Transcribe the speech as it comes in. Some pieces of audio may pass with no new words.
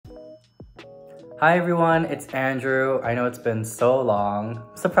Hi everyone, it's Andrew. I know it's been so long.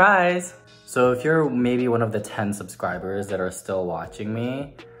 Surprise! So if you're maybe one of the 10 subscribers that are still watching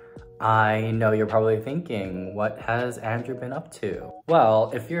me, I know you're probably thinking, what has Andrew been up to?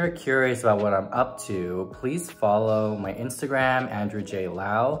 Well, if you're curious about what I'm up to, please follow my Instagram, Andrew J.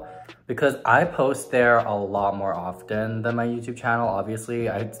 Lau, because I post there a lot more often than my YouTube channel. Obviously,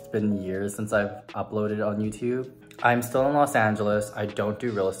 it's been years since I've uploaded on YouTube. I'm still in Los Angeles. I don't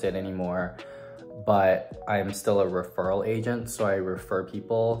do real estate anymore, but I'm still a referral agent, so I refer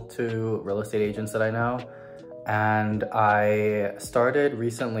people to real estate agents that I know. And I started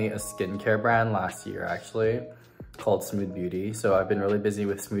recently a skincare brand last year, actually, called Smooth Beauty. So I've been really busy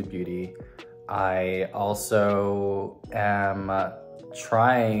with Smooth Beauty. I also am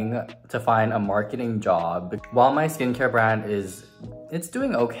trying to find a marketing job. While my skincare brand it's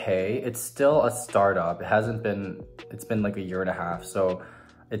doing okay, it's still a startup. It's been like a year and a half, so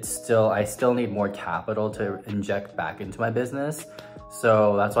I still need more capital to inject back into my business.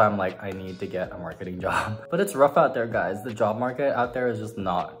 So that's why I'm like, I need to get a marketing job. But it's rough out there, guys. The job market out there is just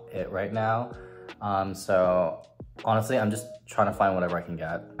not it right now. So honestly, I'm just trying to find whatever I can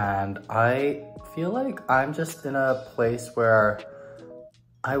get. And I feel like I'm just in a place where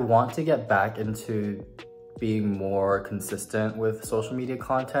I want to get back into being more consistent with social media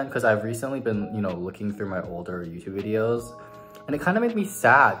content, because I've recently been, looking through my older YouTube videos, and it kind of made me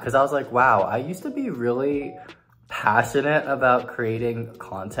sad because I was like, wow, I used to be really passionate about creating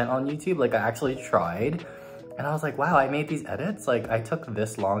content on YouTube. Like, I actually tried, and I was like, wow, I made these edits. Like, I took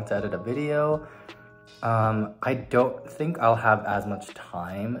this long to edit a video. I don't think I'll have as much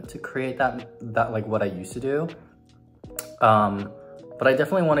time to create that like what I used to do. But I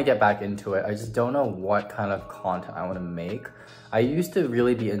definitely want to get back into it. I just don't know what kind of content I want to make. I used to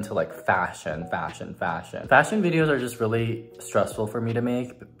really be into like fashion. Fashion videos are just really stressful for me to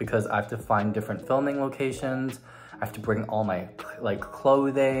make because I have to find different filming locations. I have to bring all my like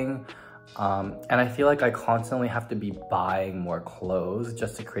clothing. And I feel like I constantly have to be buying more clothes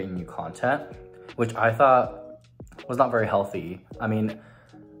just to create new content, which I thought was not very healthy. I mean,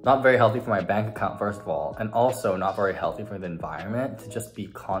 not very healthy for my bank account, first of all, and also not very healthy for the environment to just be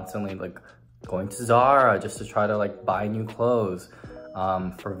constantly like going to Zara just to try to like buy new clothes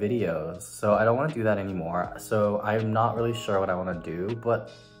for videos. So I don't want to do that anymore. So I'm not really sure what I want to do,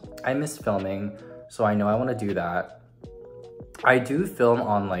 but I miss filming, so I know I want to do that. I do film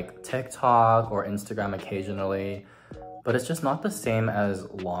on like TikTok or Instagram occasionally, but it's just not the same as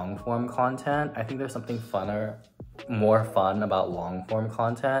long form content. I think there's something more fun about long form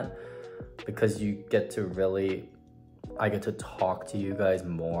content because I get to talk to you guys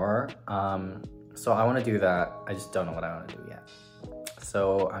more. So I want to do that. I just don't know what I want to do yet.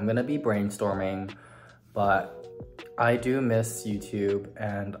 So I'm gonna be brainstorming, but I do miss YouTube,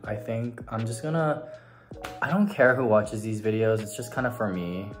 and I think I don't care who watches these videos. It's just kind of for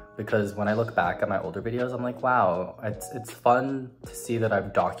me, because when I look back at my older videos, I'm like, wow, it's fun to see that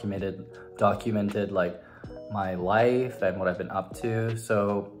I've documented like my life and what I've been up to.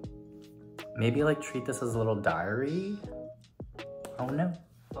 So maybe like treat this as a little diary. I don't know.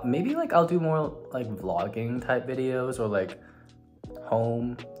 Maybe like I'll do more like vlogging type videos, or like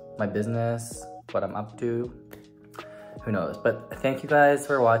my business, what I'm up to. Who knows? But thank you guys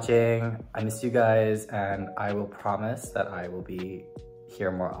for watching. I miss you guys, and I will promise that I will be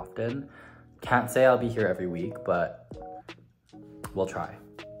here more often. Can't say I'll be here every week, but we'll try.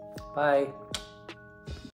 Bye.